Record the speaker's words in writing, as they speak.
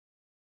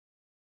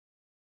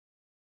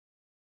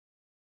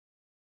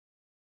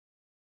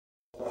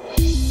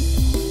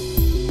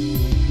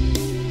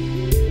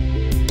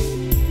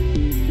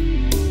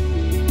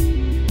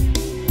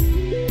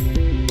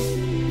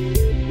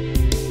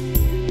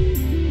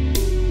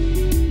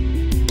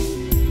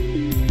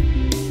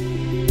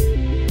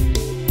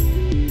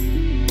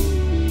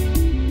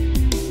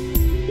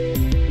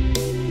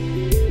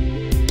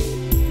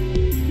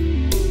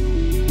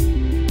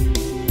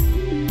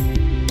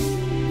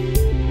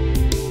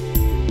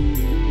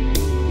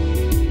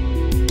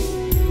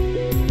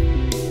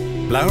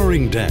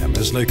Blowering Dam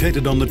is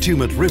located on the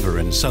Tumut River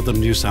in southern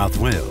New South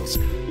Wales,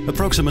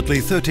 approximately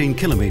 13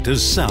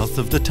 kilometres south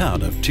of the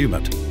town of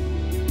Tumut.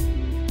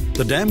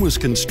 The dam was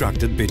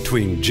constructed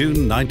between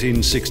June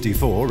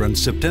 1964 and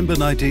September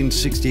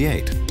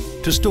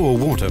 1968 to store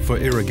water for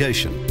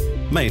irrigation,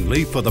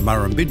 mainly for the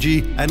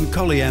Murrumbidgee and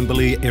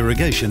Coleambally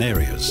irrigation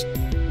areas.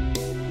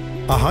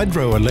 A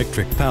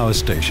hydroelectric power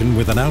station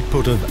with an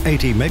output of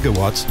 80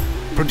 megawatts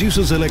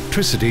produces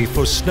electricity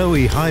for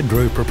Snowy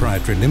Hydro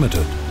Proprietary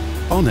Limited.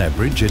 On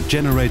average, it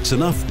generates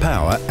enough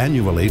power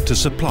annually to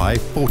supply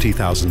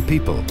 40,000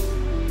 people.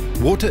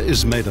 Water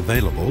is made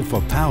available for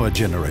power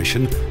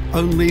generation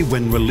only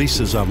when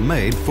releases are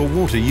made for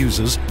water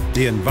users,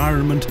 the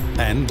environment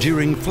and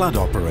during flood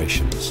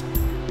operations.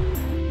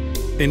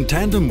 In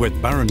tandem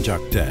with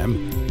Burrinjuck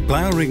Dam,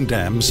 Blowering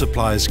Dam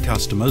supplies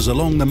customers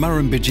along the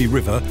Murrumbidgee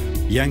River,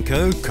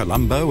 Yanco,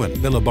 Colombo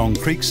and Billabong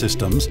Creek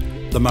systems,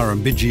 the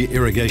Murrumbidgee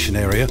Irrigation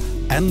Area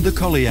and the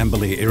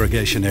Coleambally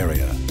Irrigation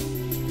Area.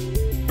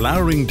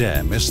 Blowering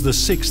Dam is the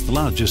 6th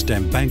largest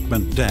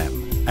embankment dam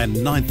and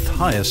 9th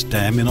highest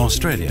dam in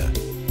Australia.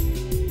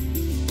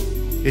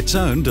 It's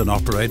owned and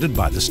operated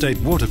by the State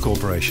Water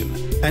Corporation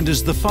and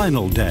is the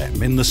final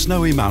dam in the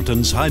Snowy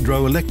Mountains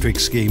hydroelectric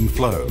scheme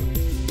flow.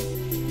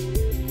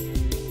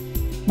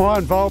 My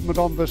involvement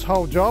on this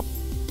whole job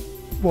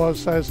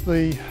was as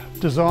the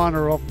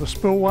designer of the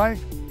Spillway.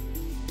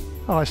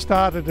 I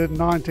started in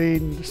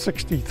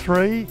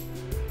 1963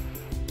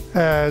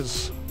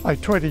 as a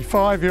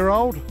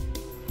 25-year-old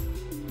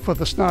for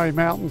the Snowy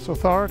Mountains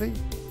Authority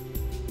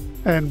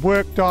and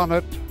worked on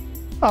it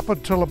up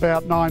until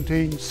about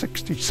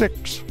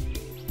 1966.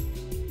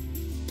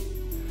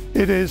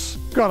 It has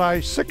got a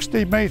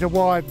 60-metre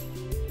wide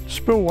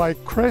spillway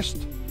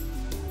crest,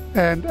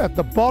 and at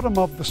the bottom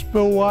of the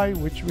spillway,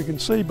 which we can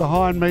see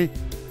behind me,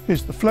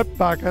 is the flip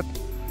bucket,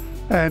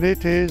 and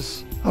it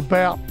is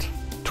about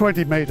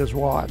 20 metres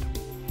wide.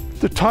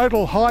 The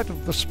total height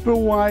of the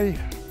spillway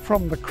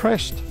from the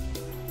crest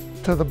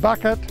to the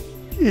bucket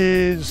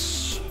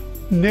is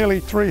nearly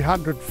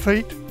 300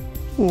 feet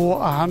or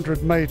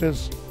 100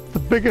 metres. The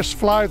biggest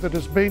flow that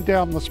has been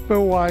down the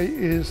spillway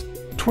is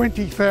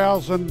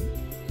 20,000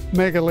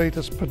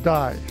 megalitres per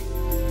day.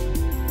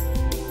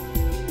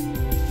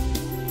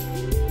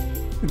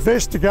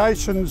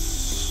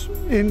 Investigations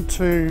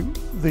into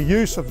the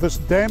use of this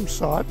dam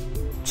site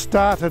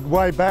started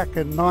way back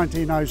in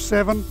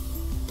 1907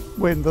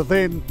 when the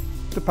then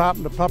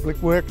Department of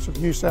Public Works of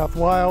New South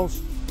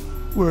Wales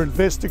were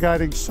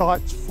investigating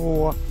sites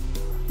for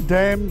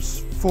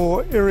dams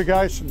for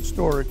irrigation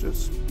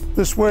storages.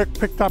 This work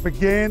picked up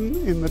again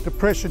in the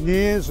Depression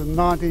years in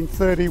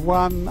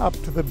 1931 up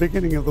to the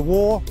beginning of the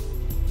war.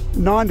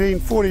 In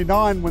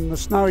 1949, when the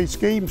Snowy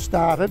scheme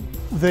started,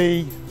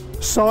 the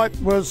site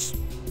was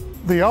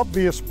the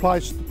obvious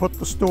place to put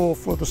the store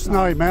for the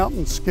Snowy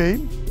Mountains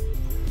scheme.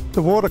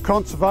 The Water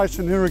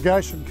Conservation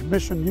Irrigation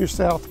Commission New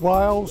South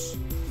Wales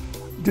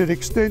did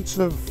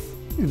extensive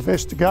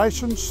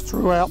investigations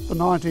throughout the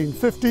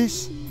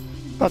 1950s,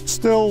 but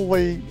still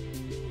the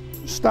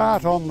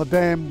start on the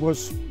dam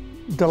was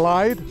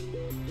delayed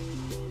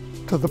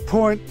to the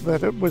point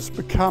that it was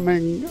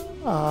becoming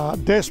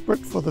desperate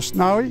for the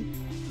Snowy.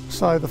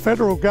 So the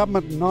federal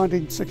government in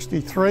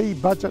 1963,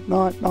 budget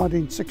night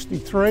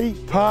 1963,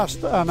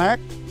 passed an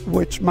act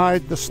which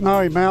made the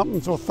Snowy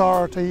Mountains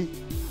Authority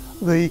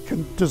the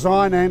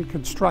design and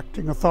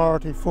constructing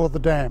authority for the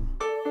dam.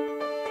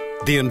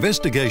 The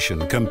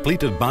investigation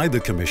completed by the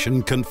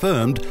Commission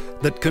confirmed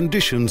that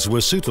conditions were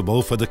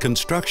suitable for the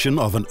construction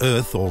of an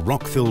earth or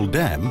rock-filled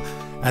dam,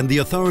 and the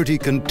authority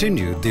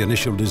continued the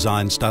initial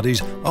design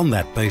studies on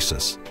that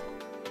basis.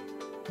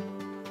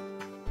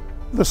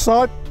 The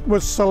site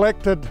was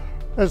selected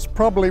as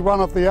probably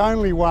one of the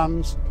only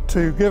ones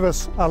to give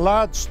us a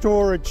large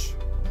storage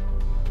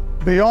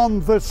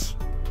beyond this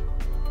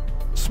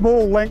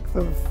small length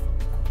of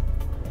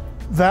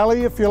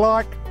valley, if you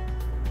like.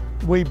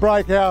 We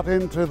break out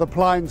into the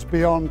plains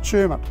beyond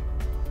Tumut.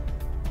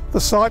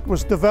 The site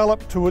was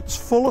developed to its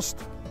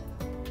fullest.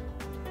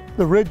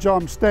 The ridge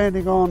I'm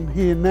standing on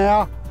here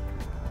now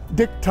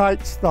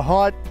dictates the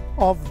height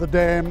of the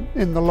dam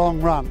in the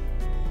long run.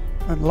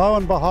 And lo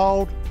and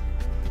behold,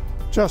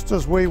 just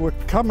as we were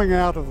coming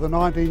out of the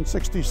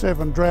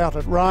 1967 drought,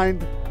 it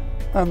rained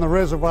and the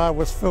reservoir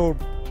was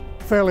filled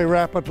fairly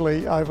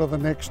rapidly over the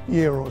next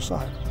year or so.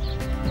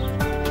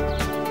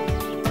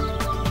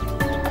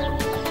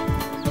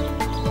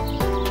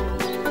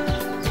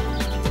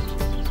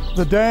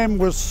 The dam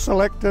was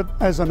selected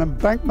as an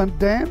embankment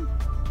dam,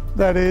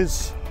 that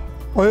is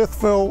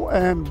earthfill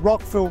and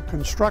rockfill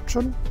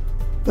construction.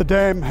 The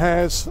dam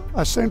has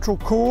a central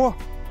core,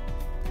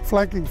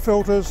 flanking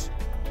filters,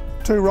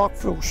 2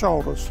 rockfill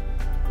shoulders.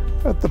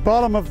 At the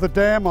bottom of the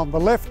dam on the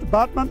left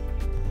abutment,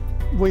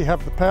 we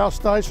have the power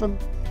station,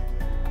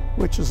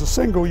 which is a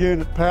single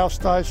unit power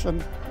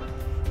station,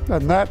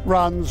 and that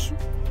runs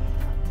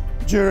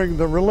during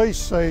the release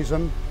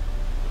season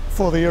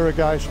for the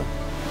irrigation.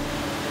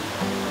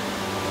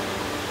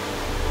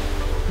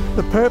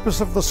 The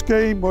purpose of the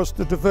scheme was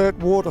to divert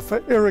water for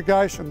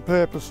irrigation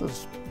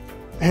purposes.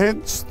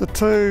 Hence the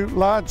two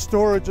large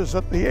storages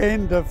at the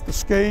end of the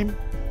scheme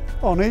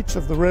on each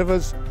of the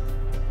rivers,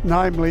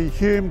 namely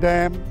Hume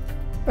Dam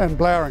and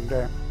Blowering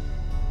Dam.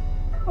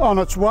 On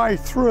its way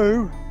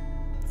through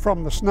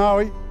from the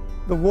Snowy,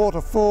 the water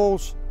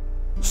falls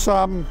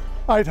some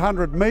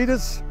 800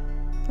 metres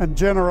and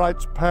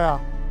generates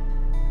power.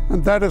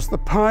 And that is the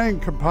paying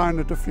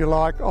component, if you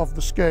like, of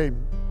the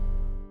scheme.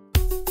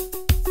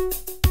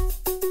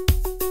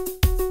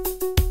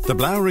 The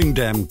Blowering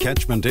Dam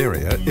catchment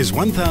area is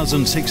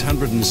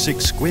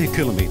 1,606 square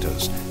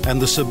kilometres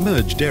and the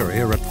submerged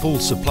area at full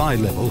supply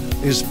level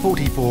is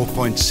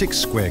 44.6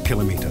 square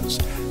kilometres,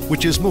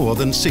 which is more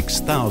than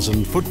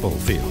 6,000 football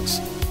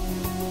fields.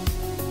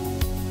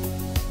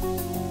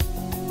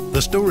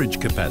 The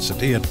storage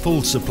capacity at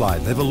full supply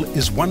level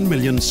is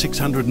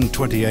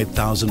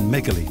 1,628,000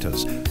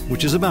 megalitres,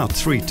 which is about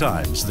 3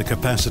 times the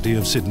capacity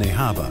of Sydney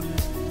Harbour.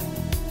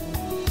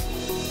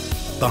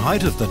 The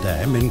height of the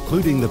dam,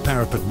 including the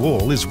parapet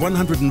wall, is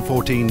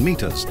 114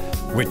 metres,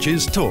 which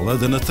is taller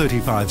than a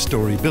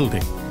 35-storey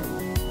building.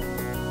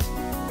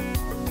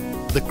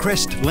 The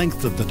crest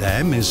length of the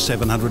dam is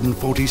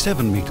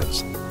 747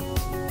 metres.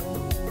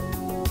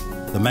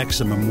 The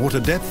maximum water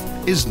depth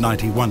is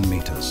 91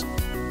 metres.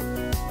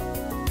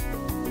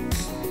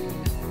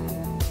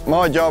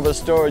 My job as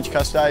storage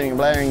custodian of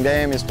Blowering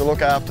Dam is to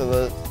look after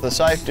the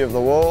safety of the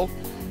wall,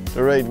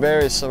 to read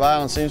various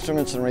surveillance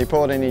instruments and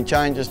report any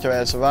changes to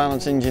our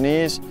surveillance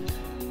engineers.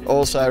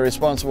 Also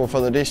responsible for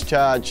the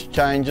discharge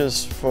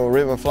changes for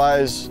river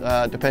flows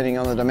depending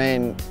on the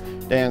demand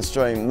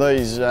downstream.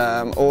 These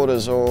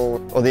orders or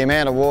the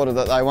amount of water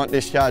that they want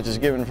discharged is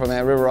given from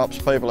our river ops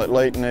people at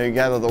Leeton who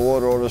gather the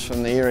water orders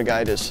from the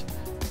irrigators.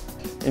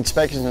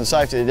 Inspections and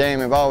safety of the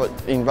dam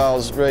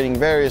involves reading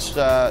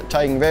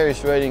taking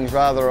various readings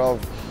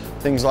of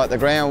things like the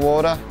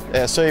groundwater,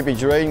 our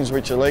seepage readings,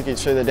 which are leakage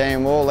through the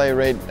dam wall. They're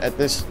read at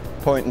this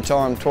point in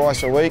time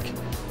twice a week.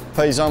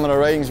 Piezometer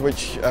readings,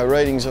 which are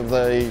readings of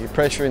the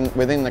pressure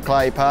within the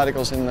clay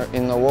particles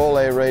in the wall.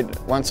 They're read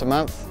once a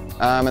month.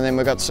 And then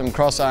we've got some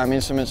cross-arm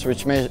instruments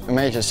which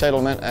measure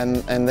settlement,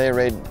 and they're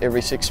read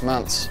every 6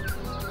 months.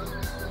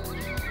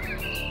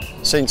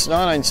 Since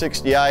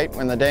 1968,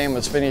 when the dam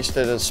was finished,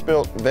 it has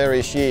spilt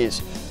various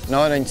years.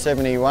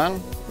 1971,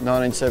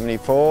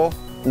 1974,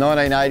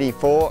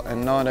 1984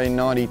 and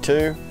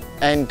 1992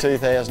 and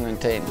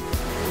 2010.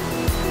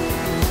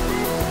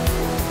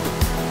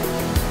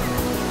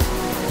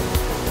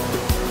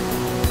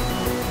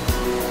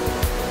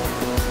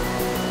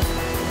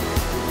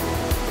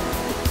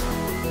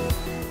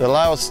 The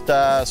lowest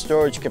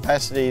storage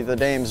capacity the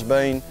dam's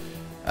been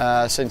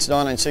since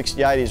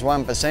 1968 is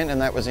 1%,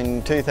 and that was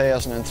in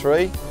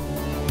 2003.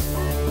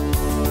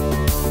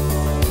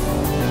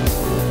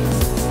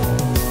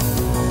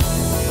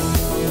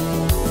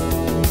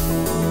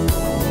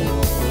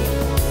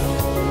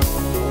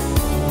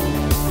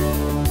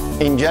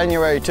 In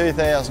January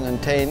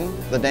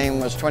 2010, the dam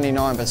was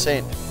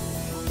 29%.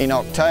 In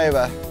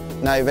October,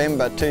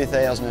 November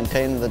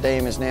 2010, the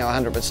dam is now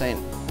 100%,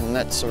 and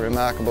that's a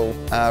remarkable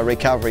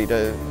recovery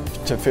to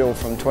fill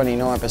from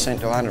 29%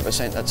 to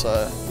 100%. That's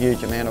a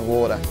huge amount of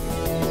water.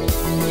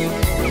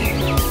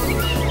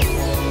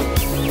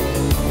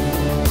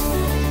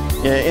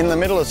 Yeah, in the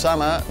middle of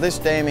summer, this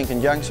dam in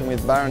conjunction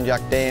with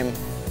Burrinjuck Dam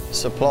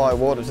supply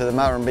water to the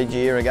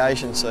Murrumbidgee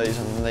irrigation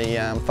season.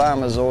 The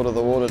farmers order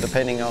the water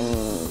depending on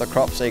the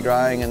crops they're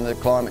growing and the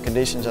climate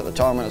conditions at the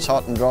time. When it's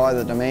hot and dry,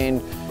 the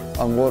demand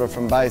on water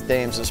from both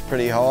dams is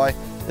pretty high.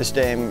 This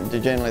dam,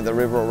 generally the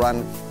river will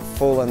run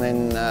full, and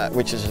then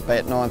which is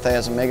about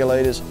 9,000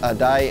 megalitres a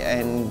day,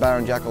 and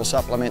Burrinjuck will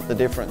supplement the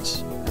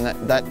difference. And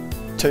that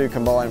two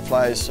combined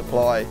flows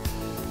supply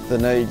the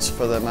needs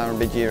for the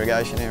Murrumbidgee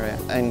irrigation area.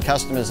 And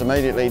customers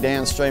immediately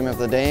downstream of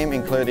the dam,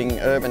 including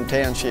urban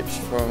townships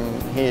from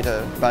here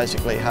to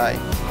basically Hay.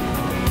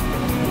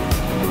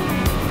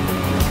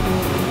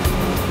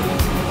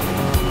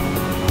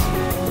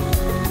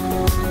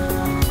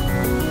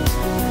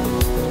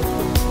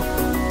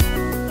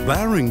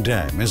 Blowering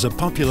Dam is a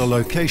popular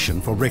location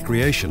for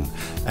recreation,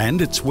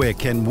 and it's where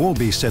Ken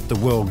Warby set the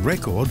world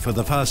record for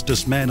the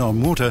fastest man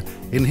on water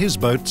in his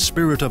boat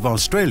Spirit of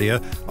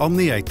Australia on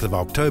the 8th of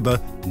October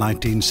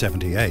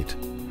 1978.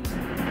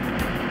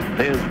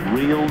 There's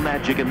real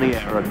magic in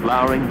the air at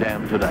Blowering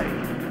Dam today.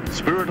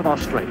 Spirit of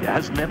Australia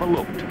has never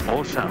looked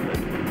or sounded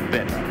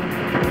better.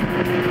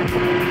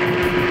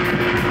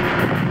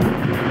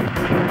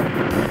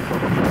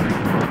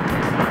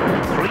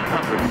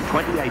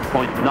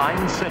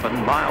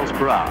 328.97 miles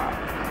per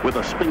hour, with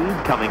a speed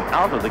coming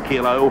out of the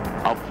kilo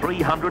of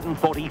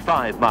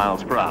 345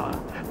 miles per hour,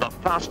 the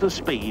fastest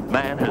speed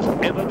man has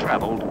ever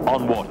travelled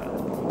on water.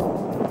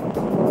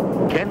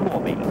 Ken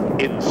Warby,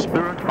 in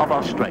Spirit of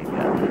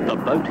Australia, the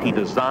boat he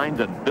designed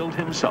and built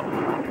himself,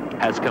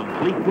 has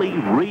completely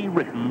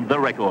rewritten the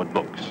record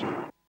books.